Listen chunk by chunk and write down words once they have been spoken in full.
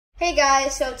Hey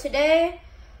guys, so today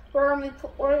we're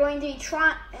going to be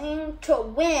trying to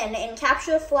win and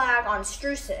capture the flag on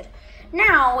Strucid.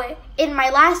 Now, in my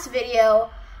last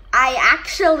video, I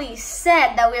actually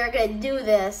said that we were going to do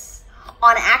this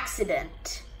on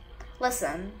accident.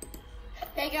 Listen.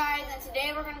 Hey guys, and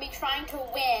today we're going to be trying to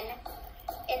win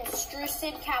in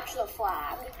Strucid capture the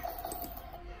flag.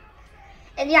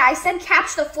 And yeah, I said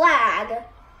capture the flag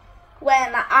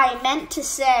when I meant to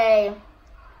say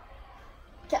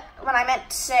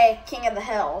King of the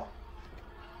Hill.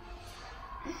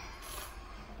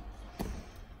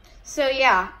 So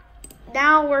yeah,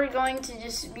 now we're going to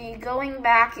just be going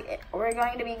back. We're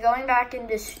going to be going back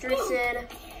into Strucid,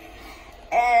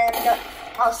 and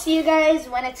I'll see you guys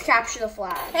when it's capture the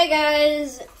flag. Hey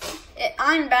guys,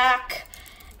 I'm back,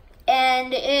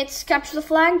 and it's capture the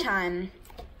flag time.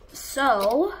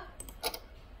 So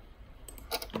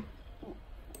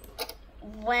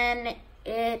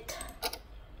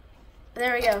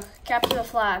there we go, capture the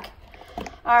flag.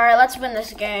 All right, let's win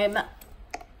this game.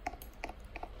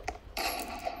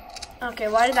 Okay,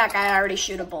 why did that guy already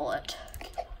shoot a bullet?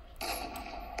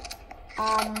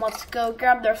 Let's go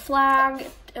grab their flag.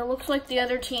 It looks like the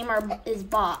other team is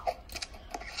bot.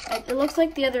 It looks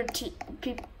like the other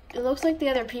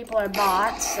people are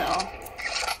bots, so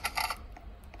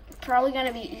probably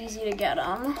gonna be easy to get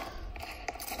them.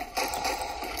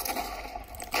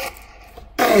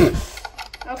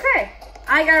 Okay,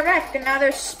 I got wrecked, and now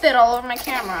there's spit all over my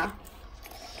camera.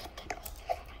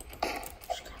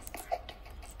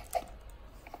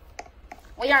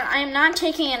 I am not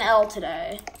taking an L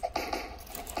today.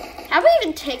 Have we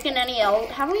even taken any L's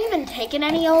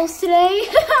today?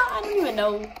 I don't even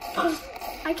know.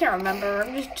 I can't remember.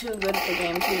 I'm just too good at the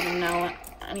game to even know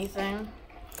anything.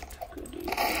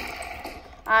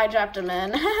 I dropped him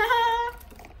in.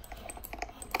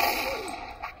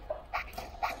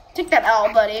 Take that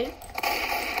L, buddy.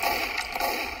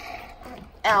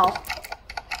 L.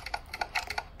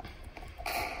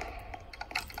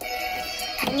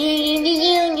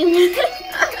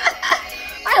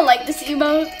 I like this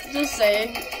emote, just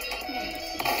saying.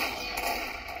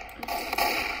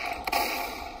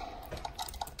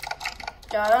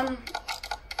 Got him.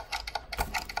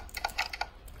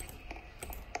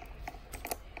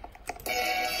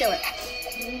 Do it.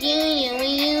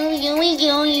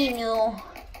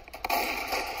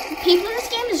 People in this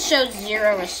game just show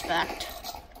zero respect.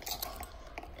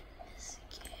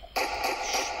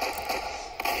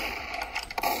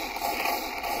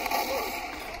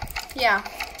 Yeah,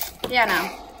 no.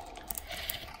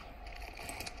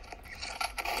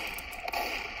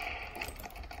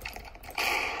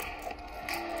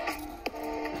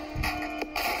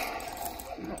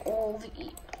 All the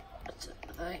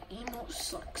emote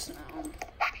sucks now.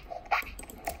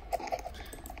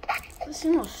 This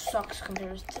emote sucks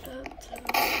compared to that.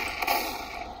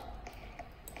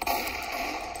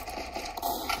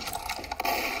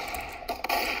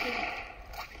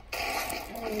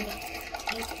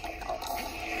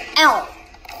 L.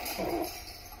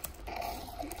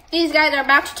 These guys are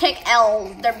about to take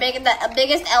L's. They're the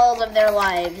biggest L's of their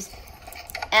lives.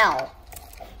 L.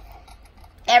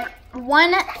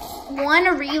 One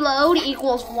reload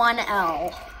equals 1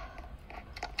 L.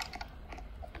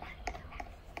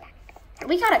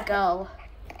 We gotta go.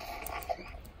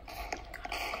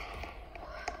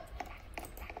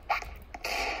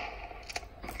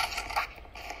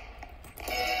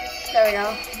 There we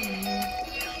go.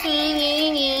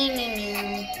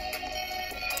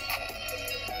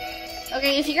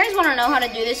 Okay, if you guys want to know how to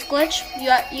do this glitch,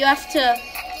 you have to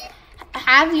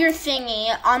have your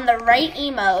thingy on the right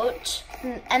emote,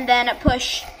 and then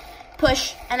push,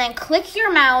 and then click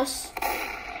your mouse,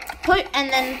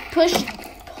 and then push.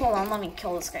 Hold on, let me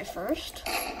kill this guy first.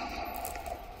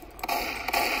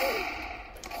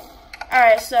 All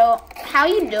right, so how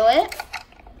you do it?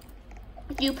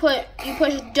 You push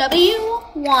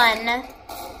W1,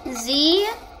 Z,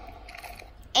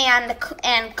 and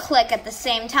click at the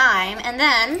same time, and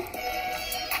then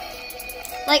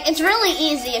it's really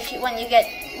easy when you get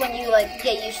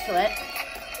used to it.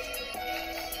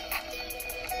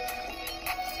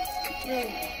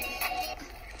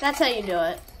 That's how you do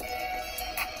it.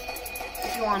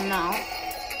 If you want to know.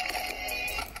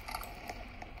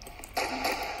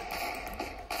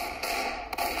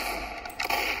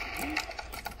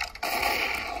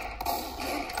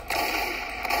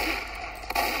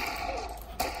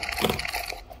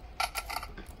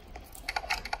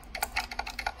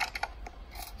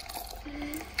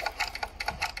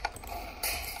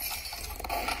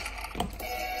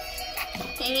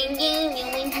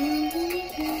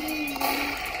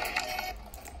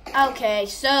 Okay,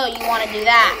 so you want to do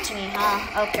that to me,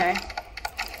 huh? Okay.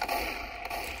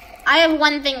 I have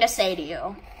one thing to say to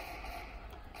you.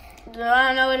 Do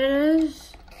I know what it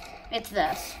is? It's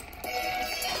this.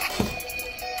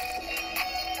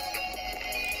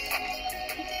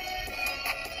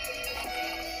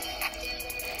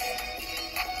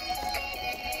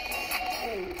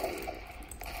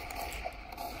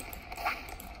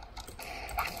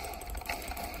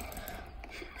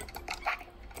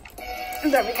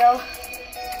 There we go.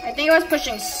 I think I was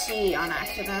pushing C on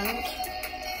accident.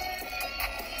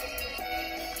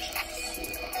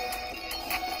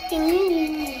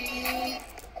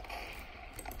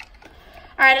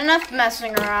 Alright, enough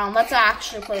messing around. Let's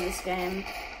actually play this game.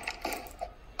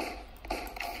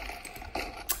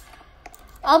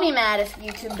 I'll be mad if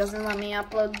YouTube doesn't let me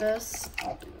upload this.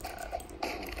 I'll be mad if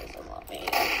YouTube doesn't let me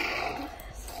upload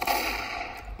this.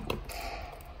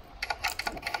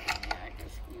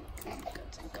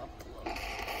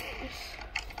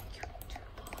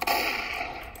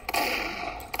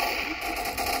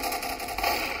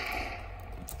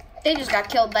 They just got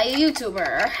killed by a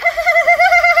YouTuber.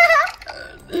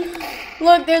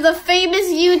 Look, there's a famous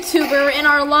YouTuber in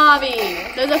our lobby.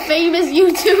 There's a famous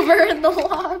YouTuber in the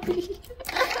lobby.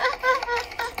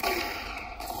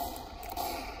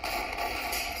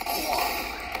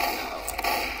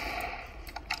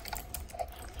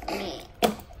 Me.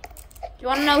 You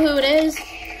want to know who it is?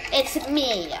 It's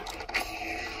me.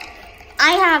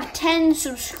 I have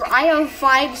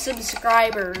 5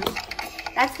 subscribers.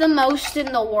 That's the most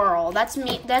in the world. That's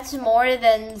me. That's more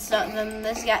than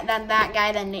that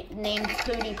guy named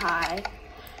PewDiePie.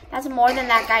 That's more than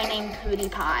that guy named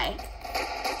PewDiePie.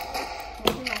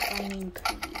 More than that guy named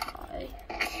PewDiePie.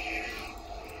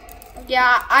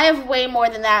 Yeah, I have way more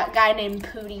than that guy named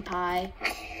PewDiePie.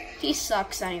 He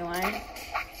anyway.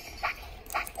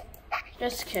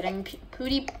 Just kidding.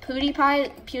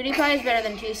 PewDiePie is better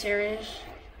than T-Series.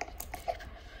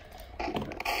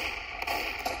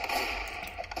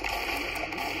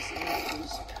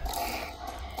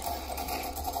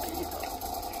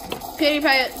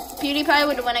 PewDiePie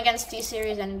would win against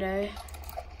T-Series any day.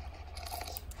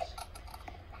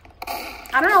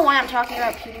 I don't know why I'm talking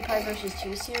about PewDiePie versus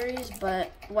T-Series,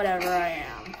 but whatever, I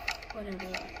am. Whatever.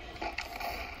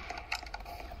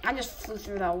 I just flew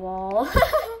through that wall.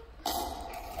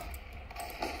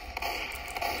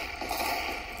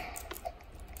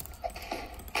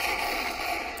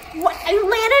 What? I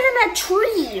landed in a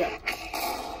tree!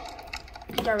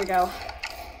 There we go.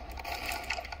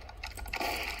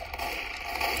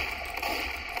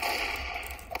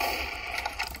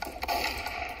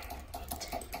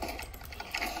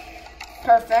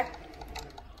 Perfect.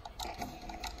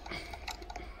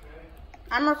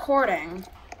 I'm recording.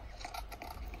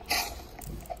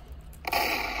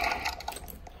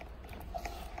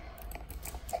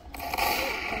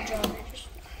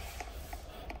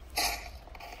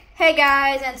 Hey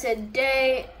guys, and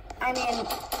today,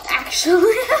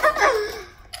 actually,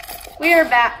 we're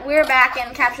back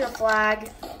in Capture the Flag,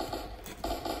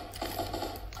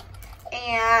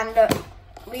 and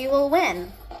we will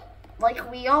win.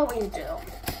 Like we always do.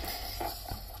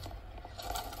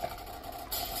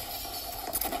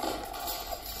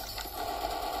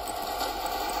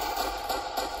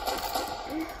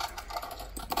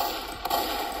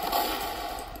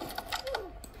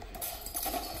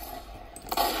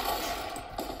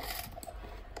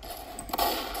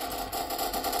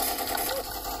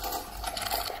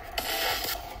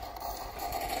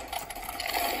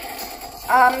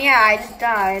 Yeah, I just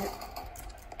died.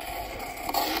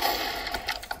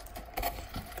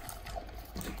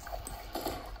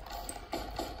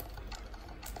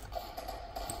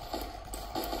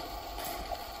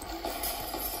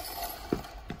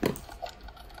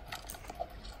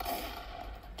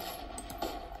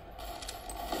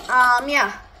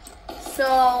 Yeah.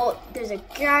 So, there's a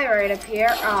guy right up here.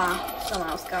 Someone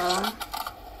else got him.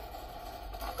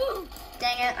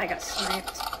 Dang it, I got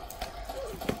sniped.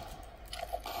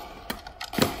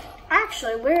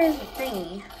 Actually, where is the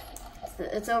thingy?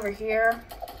 It's over here.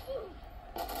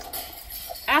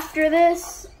 After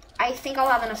this, I think I'll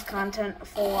have enough content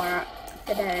for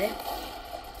today.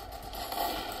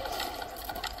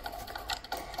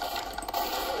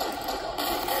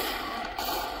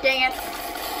 Dang it.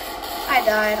 I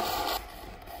died.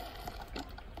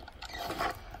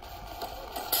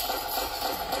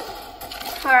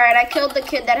 Alright, I killed the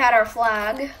kid that had our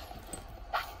flag.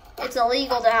 It's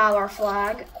illegal to have our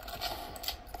flag.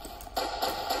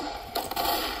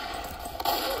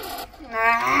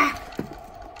 Ah.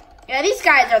 Yeah, these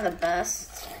guys are the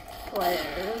best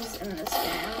players in this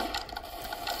game.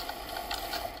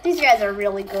 These guys are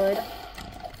really good.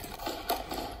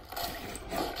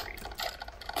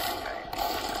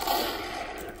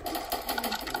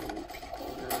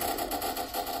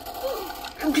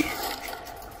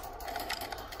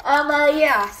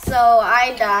 Yeah, so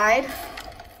I died.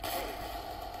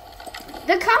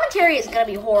 The commentary is gonna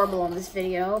be horrible in this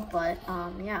video, but,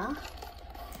 yeah.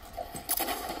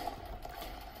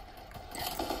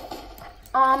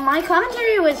 My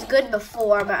commentary was good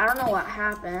before, but I don't know what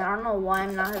happened. I don't know why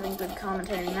I'm not having good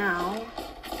commentary now.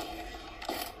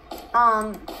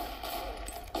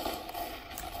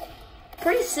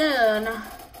 Pretty soon.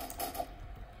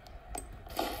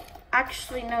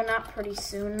 Actually, no, not pretty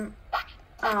soon.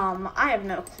 I have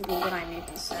no clue what I need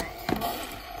to say.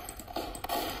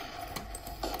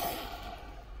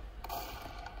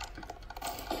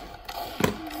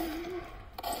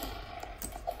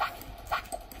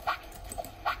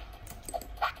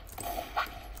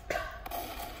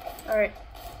 Alright.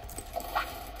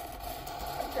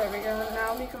 There we go.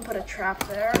 Now we can put a trap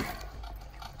there.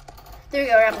 There we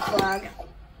go, we have the flag.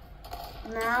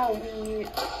 Now we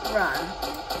run.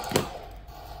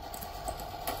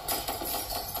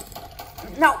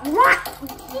 No, what?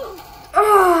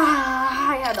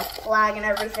 I had the flag and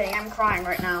everything. I'm crying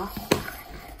right now.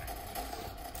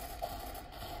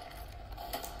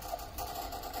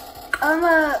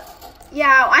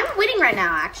 Yeah, I'm winning right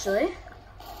now, actually.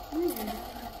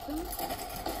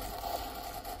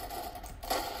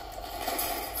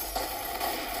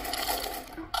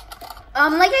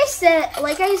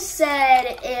 Like I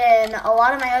said in a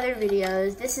lot of my other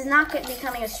videos, this is not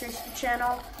becoming a Strucid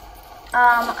channel.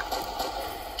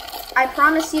 I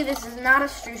promise you, this is not a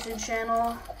Strucid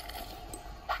channel.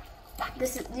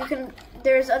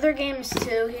 There's other games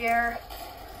too here.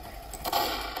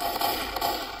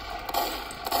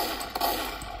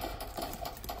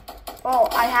 Well,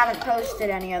 I haven't posted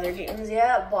any other games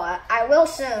yet, but I will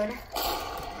soon.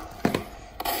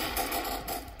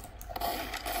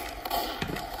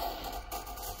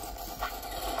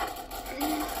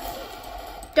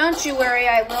 Don't you worry,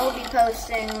 I will be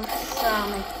posting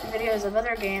some videos of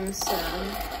other games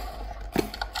soon.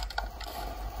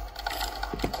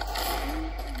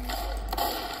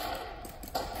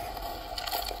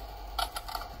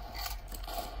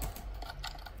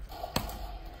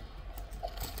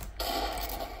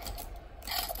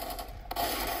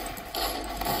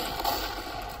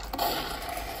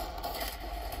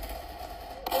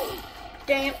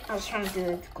 Dang it, I was trying to do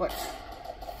it quick.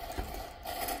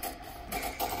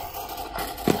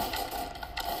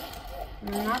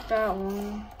 Not that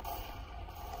one.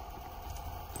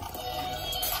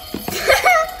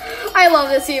 I love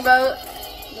this emote.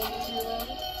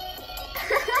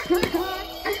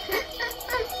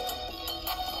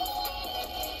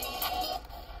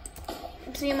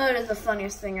 This emote is the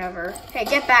funniest thing ever. Hey,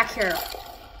 get back here.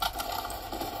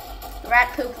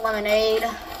 Rat poop lemonade.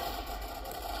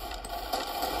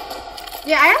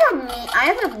 Yeah, I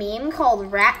have a meme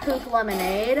called Rat Poop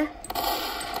Lemonade.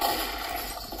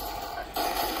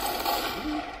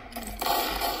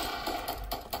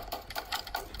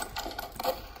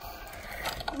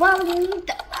 Well,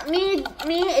 me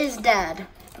is dead.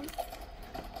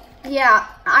 Yeah,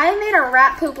 I made a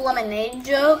rat poop lemonade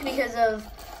joke because of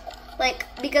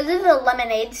the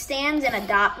lemonade stands in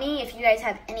Adopt Me, if you guys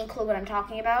have any clue what I'm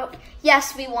talking about.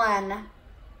 Yes, we won.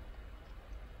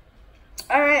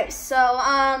 Alright, so,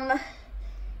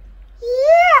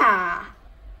 yeah.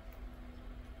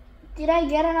 Did I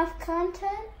get enough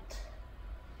content?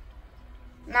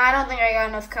 No, I don't think I got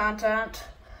enough content.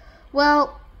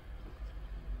 Well,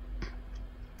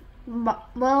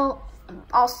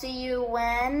 I'll see you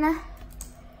when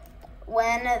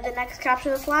the next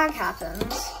Capture the Flag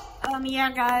happens.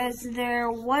 Yeah, guys, there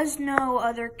was no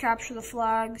other Capture the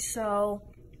Flag, so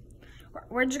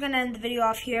we're just gonna end the video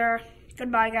off here.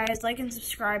 Goodbye, guys. Like and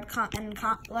subscribe,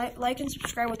 like and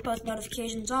subscribe with post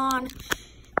notifications on,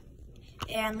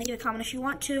 and leave a comment if you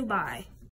want to. Bye.